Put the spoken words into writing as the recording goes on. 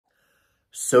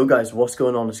So guys, what's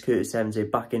going on? It's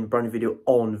Curtis7 back in a brand new video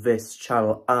on this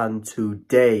channel, and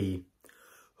today,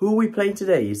 who are we playing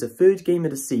today? It's the third game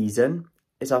of the season.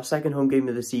 It's our second home game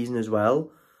of the season as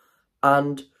well.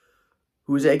 And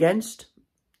who is it against?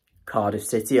 Cardiff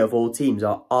City, of all teams,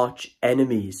 our arch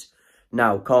enemies.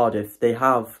 Now, Cardiff, they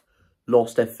have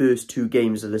lost their first two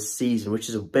games of the season, which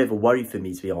is a bit of a worry for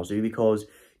me, to be honest with you, because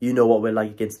you know what we're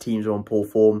like against teams who are on poor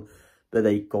form. But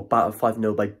they got battered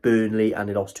 5-0 by Burnley and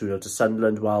they lost 2-0 to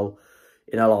Sunderland. While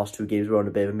in our last two games, we're on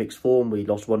a bit of a mixed form. We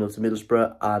lost 1-0 to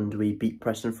Middlesbrough and we beat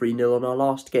Preston 3-0 on our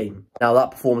last game. Now,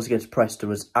 that performance against Preston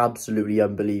was absolutely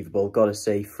unbelievable. Gotta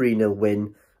say, 3-0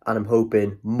 win, and I'm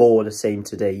hoping more of the same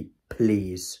today,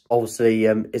 please. Obviously,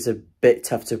 it's a bit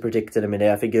tough to predict in a minute.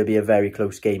 I think it'll be a very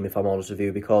close game, if I'm honest with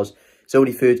you, because it's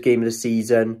only third game of the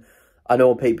season. I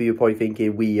know on paper you're probably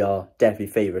thinking we are definitely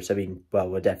favourites. I mean, well,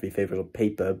 we're definitely favourites on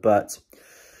paper, but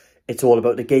it's all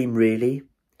about the game, really.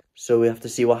 So we have to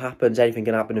see what happens. Anything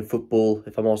can happen in football.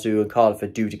 If I'm honest with you, and Cardiff are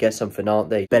due to get something, aren't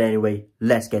they? But anyway,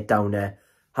 let's get down there.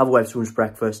 Have a Wetherspoon's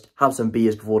breakfast, have some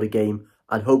beers before the game,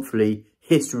 and hopefully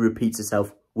history repeats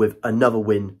itself with another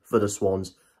win for the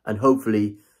Swans. And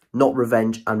hopefully not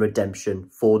revenge and redemption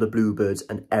for the Bluebirds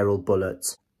and Errol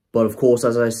Bullets. But of course,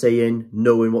 as I was saying,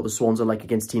 knowing what the Swans are like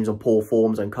against teams on poor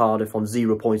forms and Cardiff on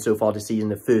 0 points so far this season,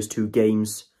 the first two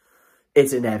games,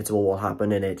 it's inevitable what will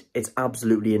happen, isn't it? It's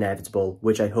absolutely inevitable,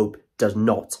 which I hope does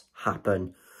not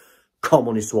happen. Come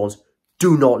on, you Swans.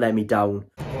 Do not let me down.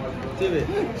 Do it.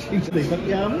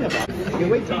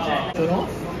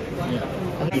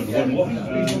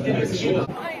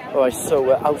 Alright, so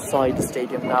we're outside the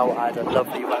stadium now. I had a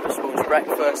lovely Wetherspoon's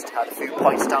breakfast, had a few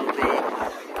pints down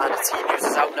the and the team news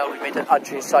is out now. We made an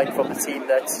unchanged sign from the team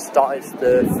that started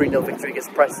the 3-0 victory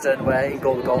against Preston, where in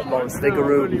goal got Lawrence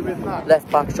Vigouroux, left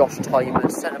back Josh Tyman,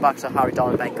 centre backs are Harry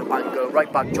Darwin, Ben Cabango,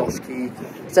 right back Josh Key,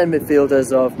 centre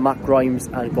midfielders of Matt Grimes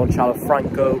and Gonçalo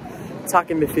Franco,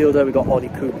 attacking midfielder we got Ollie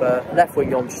Cooper, left wing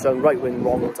Johnson, right wing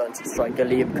Ronald, and striker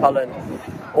Liam Cullen.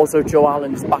 Also Joe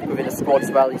Allen is back within the squad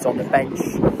as well, he's on the bench.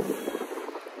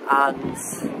 And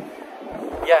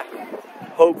yeah,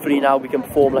 hopefully now we can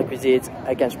perform like we did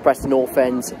against Preston North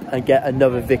End and get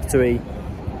another victory.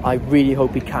 I really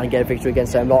hope we can get a victory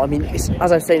against them. I mean, as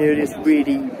I was saying earlier, it's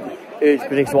really early to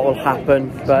predict what will happen,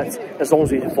 but as long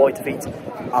as we avoid defeat,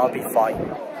 I'll be fine.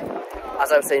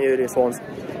 As I was saying earlier, Swans,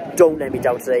 don't let me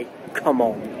down today. Come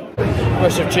on.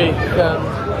 Worship Cheek,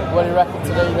 what do you reckon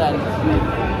today then?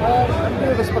 I'm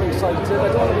nervous but excited. I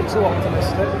don't want to be too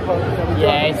optimistic. But,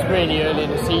 yeah, it's really early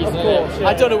in the season. Of course, yeah.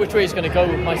 I don't know which way it's going to go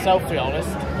myself, to be honest.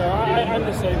 No, I'm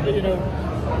the same. But, you know,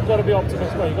 you've got to be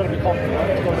optimistic. Well, you've got to be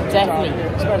confident. Definitely.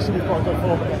 Especially if you've got a good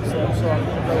form against them. So I'm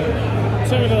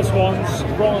going to go 2-0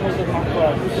 Swans, Ronald and Matt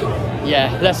Grimes.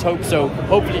 Yeah, let's hope so.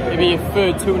 Hopefully it'll be a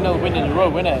third 2-0 win in a row,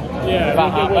 won't it? Yeah, if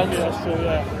that happens. Be, that's true,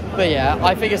 yeah. But yeah,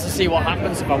 I think it's to see what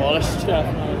happens, if I'm honest.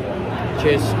 Definitely.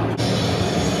 Cheers.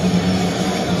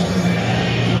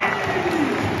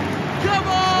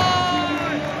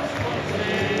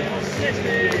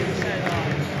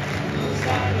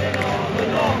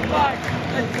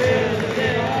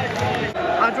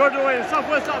 And Jordan away in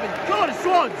Southwest Derby. Go on,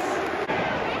 Swans!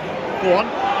 Go on.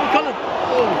 Cullen.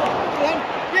 Oh. Go on.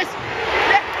 Yes!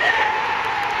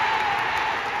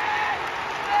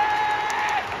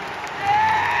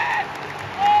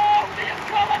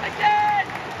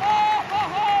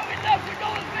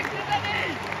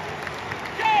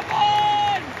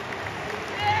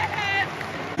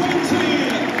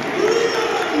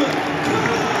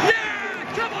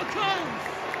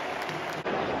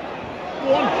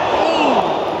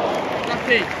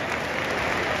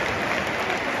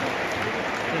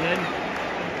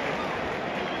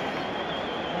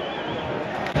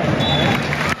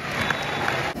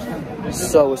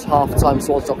 So it's half-time,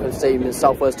 Swansea Stockholm Stadium in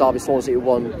Southwest Derby, Swansea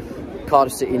 1,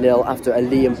 Cardiff City 0 after a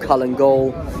Liam Cullen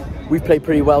goal. We've played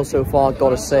pretty well so far,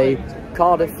 gotta say.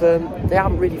 Cardiff, they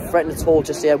haven't really threatened at all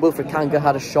just yet. Wilfred Kanga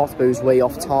had a shot, but it was way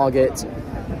off target.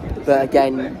 But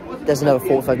again, there's another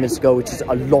 45 minutes to go, which is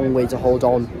a long way to hold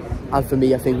on. And for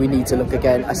me, I think we need to look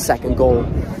again a second goal.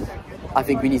 I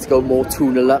think we need to go more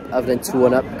 2-0 up other than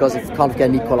 2-1 up, because if Cardiff get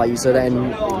an equaliser,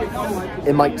 then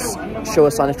it might show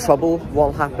a sign of trouble what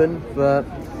will happen. But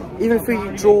even if we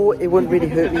draw, it wouldn't really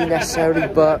hurt me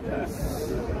necessarily, but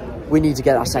we need to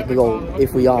get our second goal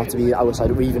if we are to be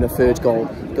outside, or even a third goal,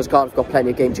 because Cardiff got plenty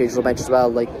of game changers on the bench as well,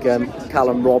 like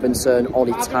Callum Robinson,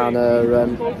 Ollie Tanner,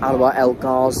 Anwar El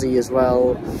Ghazi as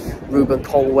well, Ruben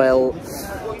Colwell.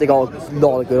 They got a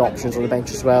lot of good options on the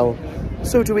bench as well.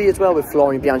 So do we as well, with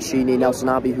Florian Bianchini, Nelson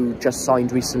Abbey, who just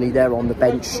signed recently. They're on the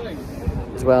bench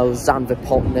as well. Zan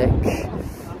Vipotnik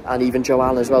and even Joe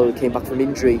Allen as well, who came back from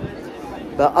injury.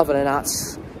 But other than that,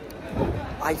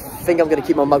 I think I'm going to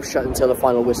keep my mouth shut until the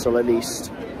final whistle at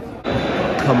least.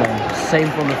 Come on, same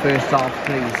from the first half,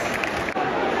 please.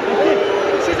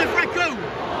 Shoot it, Franco!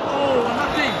 Oh,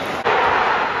 unlucky.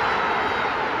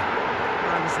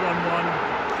 And it's 1-1.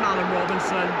 Callum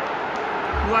Robinson,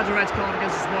 who had a red card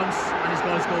against us once, and he's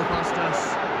got his goal past us.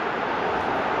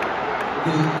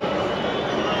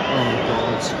 Oh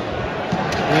God.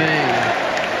 Hey.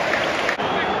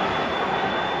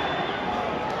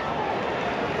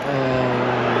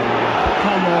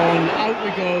 Come on, out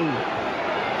we go.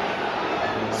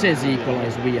 Says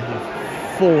equalise, we have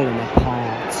fallen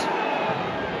apart.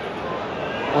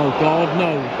 Oh God,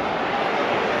 no.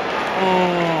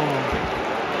 Oh.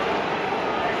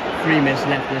 3 minutes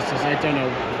left in this, I don't know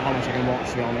how much I can watch,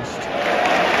 to be honest.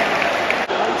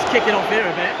 It's kicking off here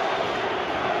a bit.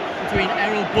 Between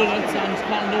Errol Bullitt and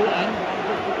Carl Norton.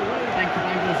 Then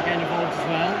Cabango's getting involved as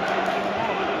well.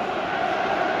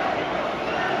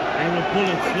 Errol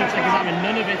Bullitt looks like he's having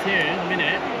none of it here in a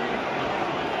minute.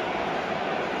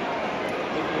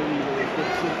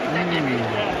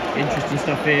 Interesting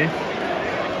stuff here.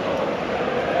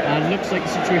 And looks like the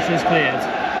situation is cleared.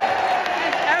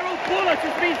 And Errol Bullitt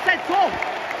has been sent off.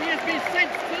 He has been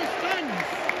sent to the stands.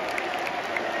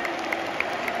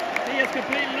 He has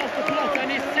completely lost the plot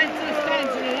and he's sent to the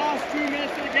stands in the last 2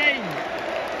 minutes of the game.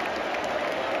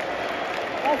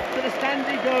 Off to the stand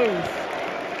he goes.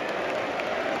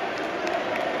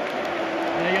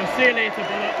 There you go, see you later,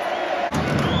 Bullitt.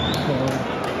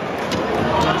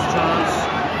 Last chance.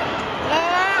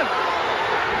 Oh!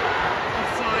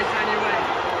 Offside anyway.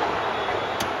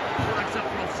 Flags up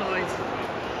for offside.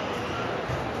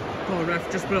 Go on, ref,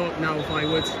 just blow up now if I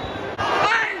would.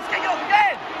 Hey, it's kicking off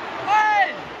again!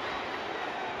 Hey!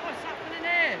 What's happening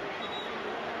here?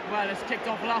 Well, it's kicked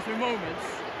off the last few moments.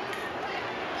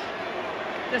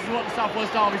 This is what the South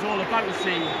Wales Derby's all about, you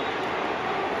see.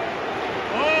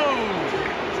 Oh!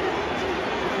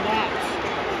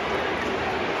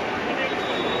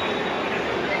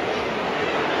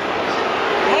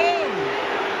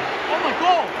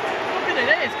 Look at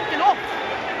that. It's kicking off.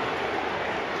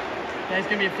 There's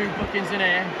going to be a few bookings in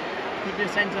here. Could be a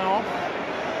centre off.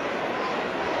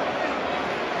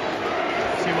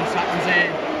 See what happens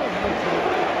here.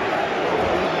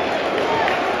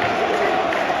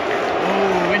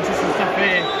 Oh, interesting stuff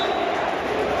here.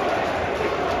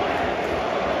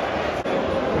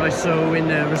 Right, so in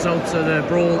the results of the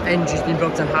brawl, Engie's been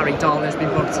booked and Harry Darwin has been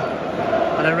booked.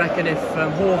 And I reckon if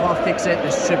Horvath kicks it,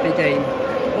 this should be game.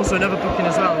 Also another booking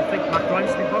as well, I think Matt Grimes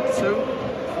has been booked too.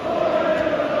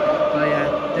 But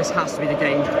yeah, this has to be the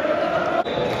game.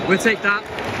 We'll take that.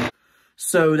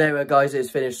 So there we go guys, it's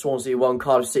finished. Swansea 1,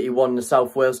 Cardiff City 1 in the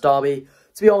South Wales Derby.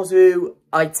 To be honest with you,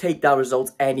 I'd take that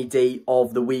result any day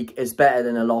of the week. It's better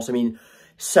than a loss. I mean,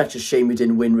 such a shame we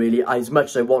didn't win really. As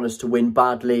much as I want us to win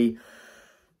badly,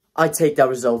 I'd take that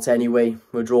result anyway.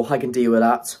 We'll draw, I can deal with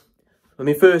that. I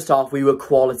mean, first half we were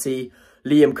quality.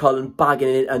 Liam Cullen bagging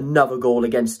in another goal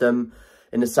against them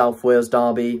in the South Wales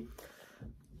Derby.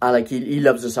 And like he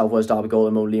loves the South Wales Derby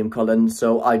goal, Liam Cullen.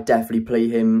 So I'd definitely play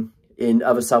him in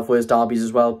other South Wales Derbies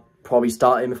as well. Probably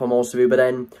start him if I'm honest with you. But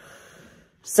then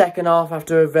second half,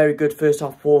 after a very good first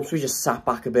half performance, we just sat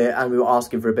back a bit and we were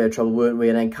asking for a bit of trouble, weren't we?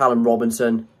 And then Callum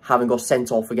Robinson, having got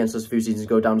sent off against us a few seasons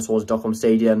ago down to Swansea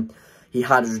Stadium, he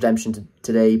had his redemption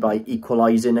today by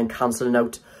equalising and cancelling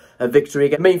out a victory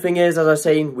again. Main thing is, as I was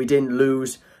saying, we didn't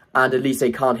lose, and at least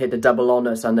they can't hit the double on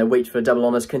us, and their wait for a double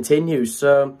on us continues.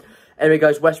 So anyway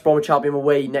guys, West Bromwich Albion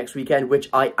away next weekend, which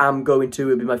I am going to.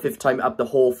 It'll be my 5th time up the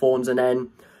Hawthorns, and then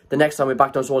the next time we're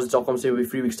back down Swansea.com, so it'll be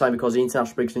 3 weeks time because the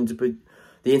international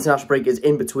break is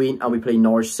in between, and we play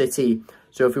Norwich City.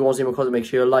 So if you want to see more content, make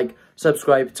sure you like,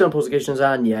 subscribe, turn on post notifications,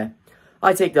 and yeah,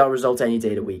 I take that result any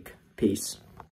day of the week. Peace.